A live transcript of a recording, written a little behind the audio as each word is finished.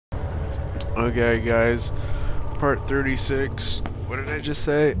Okay, guys. Part 36. What did I just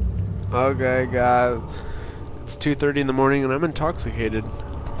say? Okay, guys. It's 2:30 in the morning and I'm intoxicated.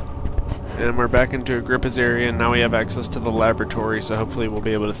 And we're back into Agrippa's area and now we have access to the laboratory, so hopefully we'll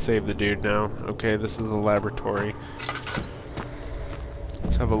be able to save the dude now. Okay, this is the laboratory.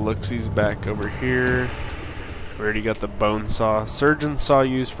 Let's have a look-sees back over here. We already got the bone saw. Surgeon saw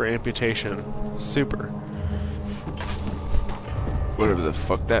used for amputation. Super. Whatever the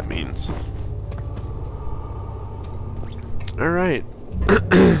fuck that means. Alright.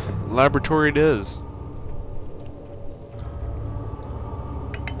 Laboratory it is.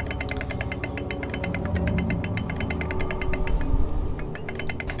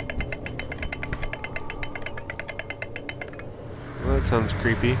 Well, that sounds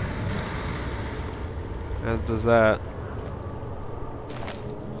creepy. As does that.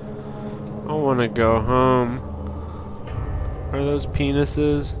 I want to go home. Are those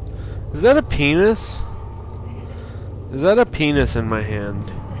penises? Is that a penis? Is that a penis in my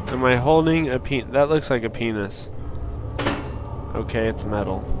hand? Am I holding a penis? That looks like a penis. Okay, it's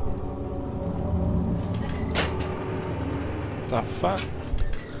metal. The fuck?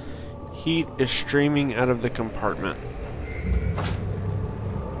 Heat is streaming out of the compartment.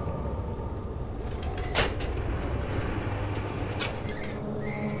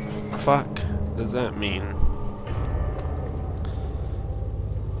 Fuck does that mean?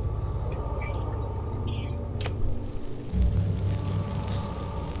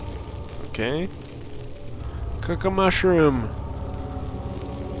 Okay. Cook a mushroom.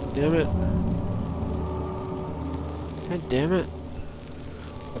 Damn it. God damn it.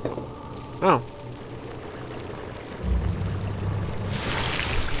 Oh.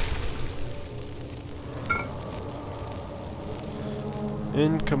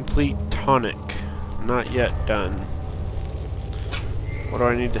 Incomplete tonic. Not yet done. What do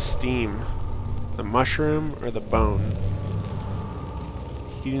I need to steam? The mushroom or the bone?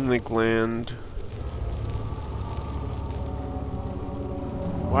 Heating the gland.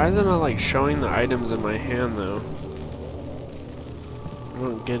 Why isn't it like showing the items in my hand though? I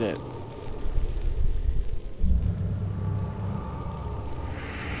don't get it.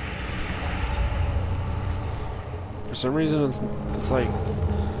 For some reason it's like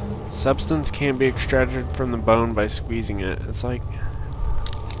substance can't be extracted from the bone by squeezing it. It's like,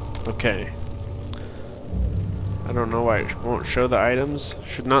 okay. I don't know why it won't show the items.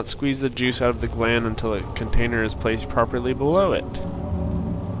 Should not squeeze the juice out of the gland until a container is placed properly below it.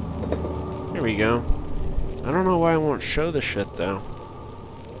 There we go. I don't know why it won't show the shit though.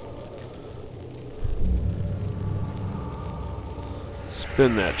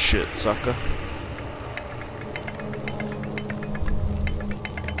 Spin that shit, sucker.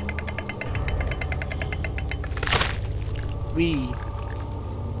 Wee.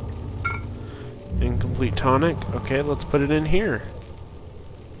 Incomplete tonic. Okay, let's put it in here.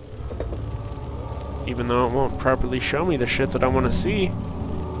 Even though it won't properly show me the shit that I want to see.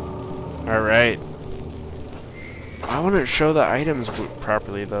 Alright. I want to show the items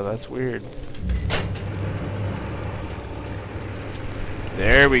properly though, that's weird.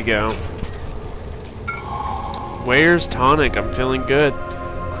 There we go. Where's tonic? I'm feeling good.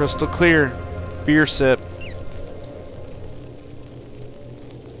 Crystal clear. Beer sip.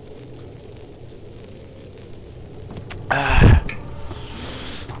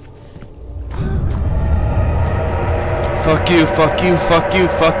 Fuck you, fuck you, fuck you,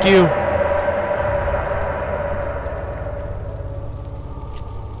 fuck you.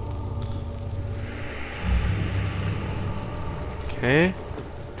 Okay.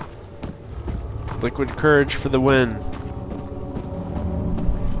 Liquid courage for the win.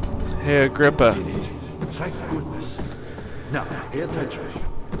 Hey, Agrippa. Thank goodness. Now, pay attention.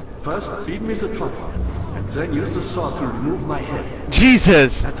 First, feed me the tonic, and then use the saw to remove my head.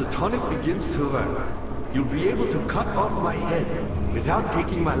 Jesus! As the tonic begins to work, you'll be able to cut off my head without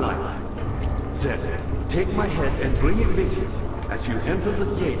taking my life. Then, take my head and bring it with you. As you enter the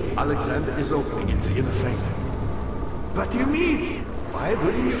gate, Alexander is opening into the inner sanctum. What do you mean? Why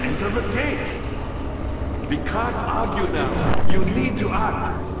wouldn't you enter the gate? We can't argue now. You need to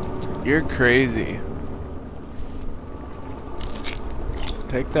act. You're crazy.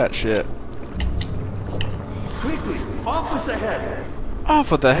 Take that shit. Quickly, off with the head.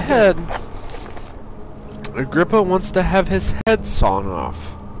 Off with the head? Agrippa wants to have his head sawn off.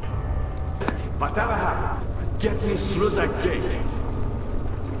 Whatever happens, get me through that gate.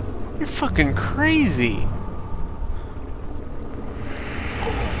 You're fucking crazy.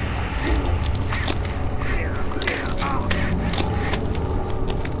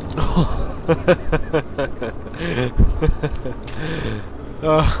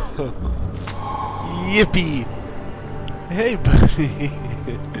 Oh. Yippee! Hey, buddy.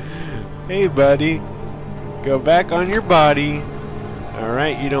 Hey, buddy. Go back on your body.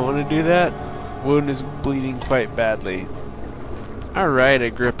 Alright, you don't want to do that? Wound is bleeding quite badly. Alright,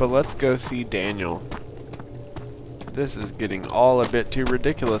 Agrippa, let's go see Daniel. This is getting all a bit too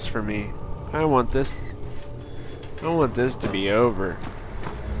ridiculous for me. I want this to be over.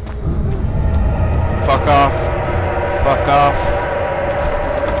 Fuck off. Fuck off.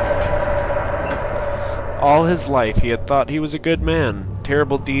 All his life he had thought he was a good man.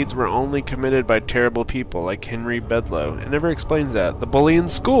 Terrible deeds were only committed by terrible people like Henry Bedloe. It never explains that. The bully in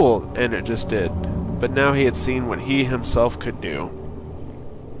school! And it just did. But now he had seen what he himself could do.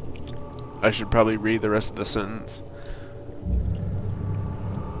 I should probably read the rest of the sentence.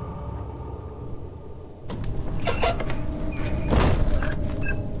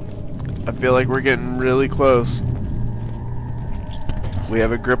 I feel like we're getting really close. We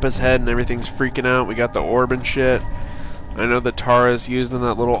have Agrippa's head and everything's freaking out. We got the orb and shit. I know that Tara's used in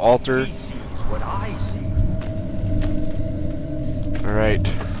that little altar. What I see. Alright.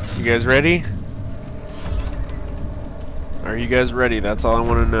 You guys ready? Are you guys ready? That's all I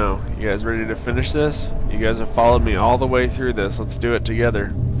want to know. You guys ready to finish this? You guys have followed me all the way through this. Let's do it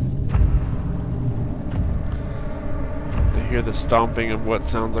together. I hear the stomping of what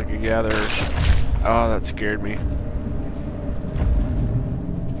sounds like a gatherer. Oh, that scared me.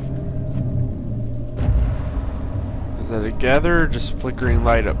 Is that a gatherer or just flickering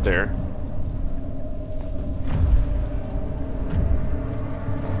light up there?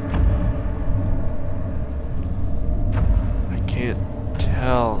 I can't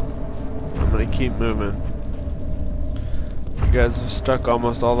tell. I'm gonna keep moving. You guys are stuck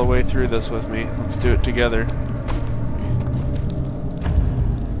almost all the way through this with me. Let's do it together.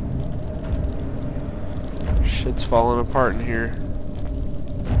 Shit's falling apart in here.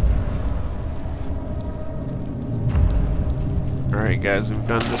 Alright guys, we've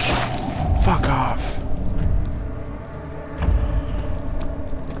done this. Fuck off!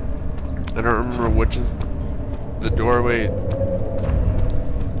 I don't remember which is the doorway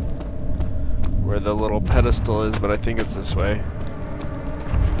where the little pedestal is, but I think it's this way.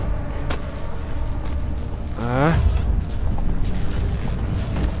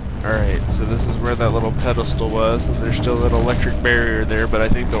 Alright, so this is where that little pedestal was, and there's still an electric barrier there, but I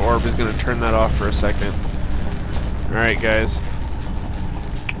think the orb is going to turn that off for a second. Alright guys,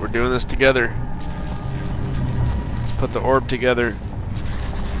 we're doing this together. Let's put the orb together.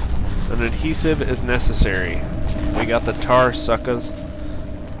 An adhesive is necessary. We got the tar suckers.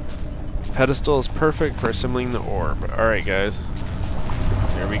 Pedestal is perfect for assembling the orb. Alright guys,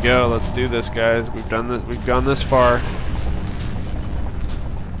 here we go. Let's do this guys. We've done this. We've gone this far.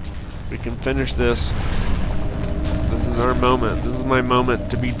 We can finish this. This is our moment. This is my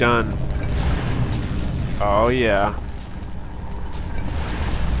moment to be done. Oh yeah.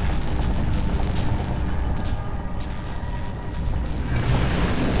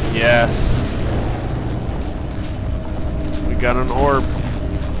 Yes. We got an orb.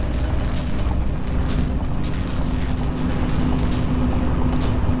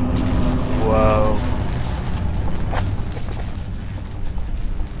 Whoa.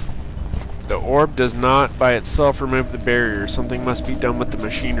 The orb does not by itself remove the barrier. Something must be done with the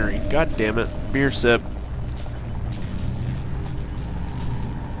machinery. God damn it. Beer sip.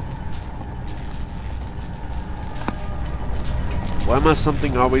 Why must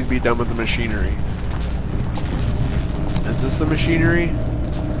something always be done with the machinery? Is this the machinery?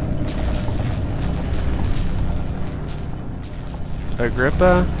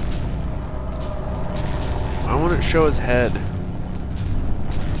 Agrippa? I want to show his head.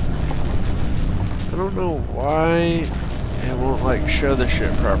 I don't know why it won't like show the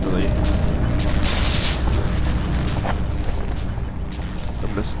shit properly. A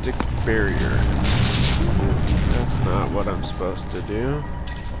mystic barrier. That's not what I'm supposed to do.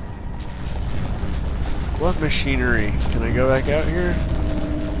 What machinery? Can I go back out here?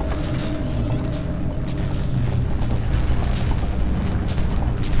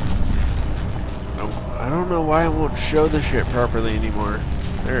 I don't know why it won't show the shit properly anymore.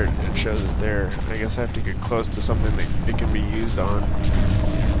 There, it shows it there. I guess I have to get close to something that it can be used on.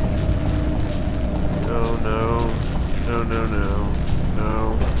 No, no. No, no, no.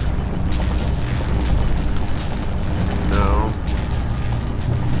 No. No.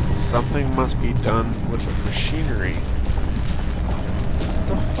 Something must be done with the machinery. What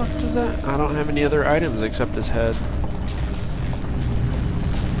the fuck does that? I don't have any other items except his head.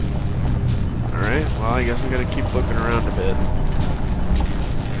 Alright, well I guess we gotta keep looking around a bit.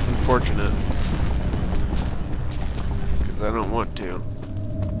 Unfortunate. Because I don't want to.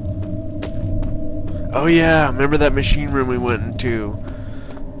 Oh yeah, remember that machine room we went into?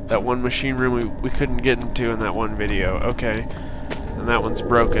 That one machine room we couldn't get into in that one video. Okay. And that one's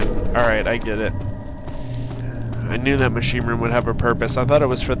broken. Alright, I get it. I knew that machine room would have a purpose. I thought it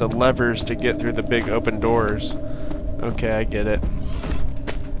was for the levers to get through the big open doors. Okay, I get it.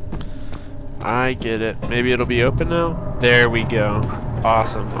 I get it. Maybe it'll be open now? There we go.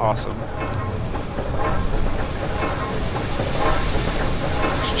 Awesome, awesome.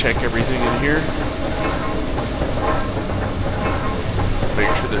 Let's check everything in here. Make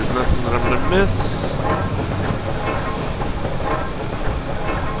sure there's nothing that I'm gonna miss.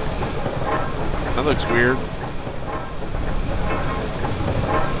 That looks weird.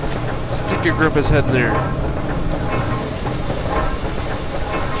 Stick your grip his head in there.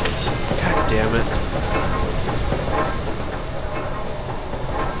 God damn it.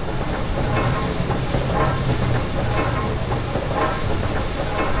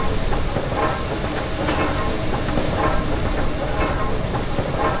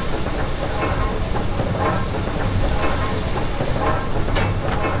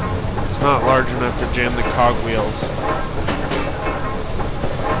 It's not large enough to jam the cogwheels.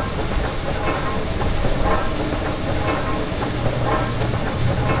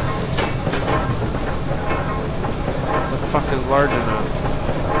 Fuck is large enough.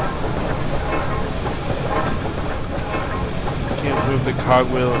 Can't move the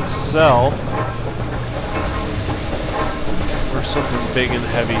cogwheel itself. Or something big and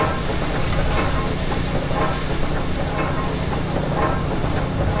heavy.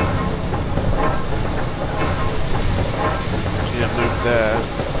 Can't move that.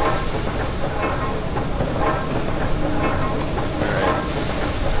 Alright.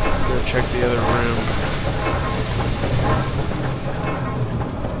 Let's go check the other room.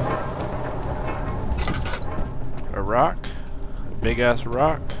 A rock, a big ass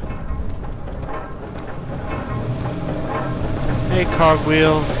rock. Hey,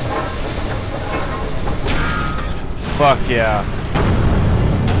 cogwheel. Fuck yeah.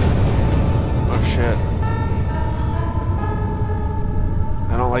 Oh shit.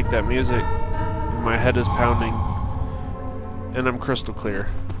 I don't like that music. My head is pounding. And I'm crystal clear.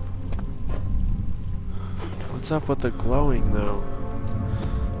 What's up with the glowing though?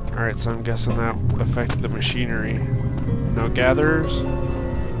 Alright, so I'm guessing that affected the machinery. No gatherers?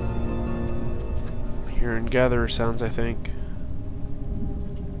 Hearing gatherer sounds, I think.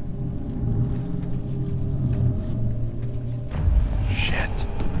 Shit.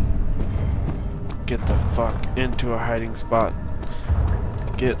 Get the fuck into a hiding spot.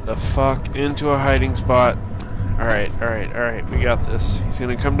 Get the fuck into a hiding spot. Alright, alright, alright. We got this. He's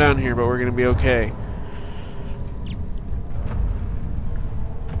gonna come down here, but we're gonna be okay.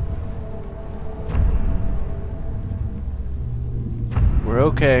 We're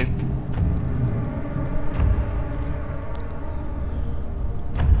okay.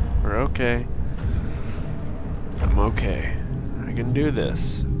 We're okay. I'm okay. I can do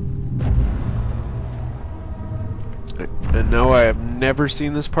this. And no, I have never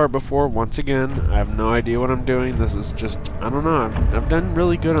seen this part before. Once again, I have no idea what I'm doing. This is just, I don't know. I've done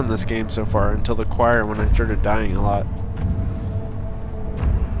really good on this game so far until the choir when I started dying a lot.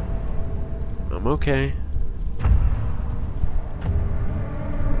 I'm okay.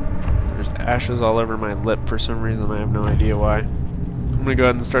 There's ashes all over my lip for some reason. I have no idea why. I'm gonna go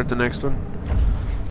ahead and start the next one.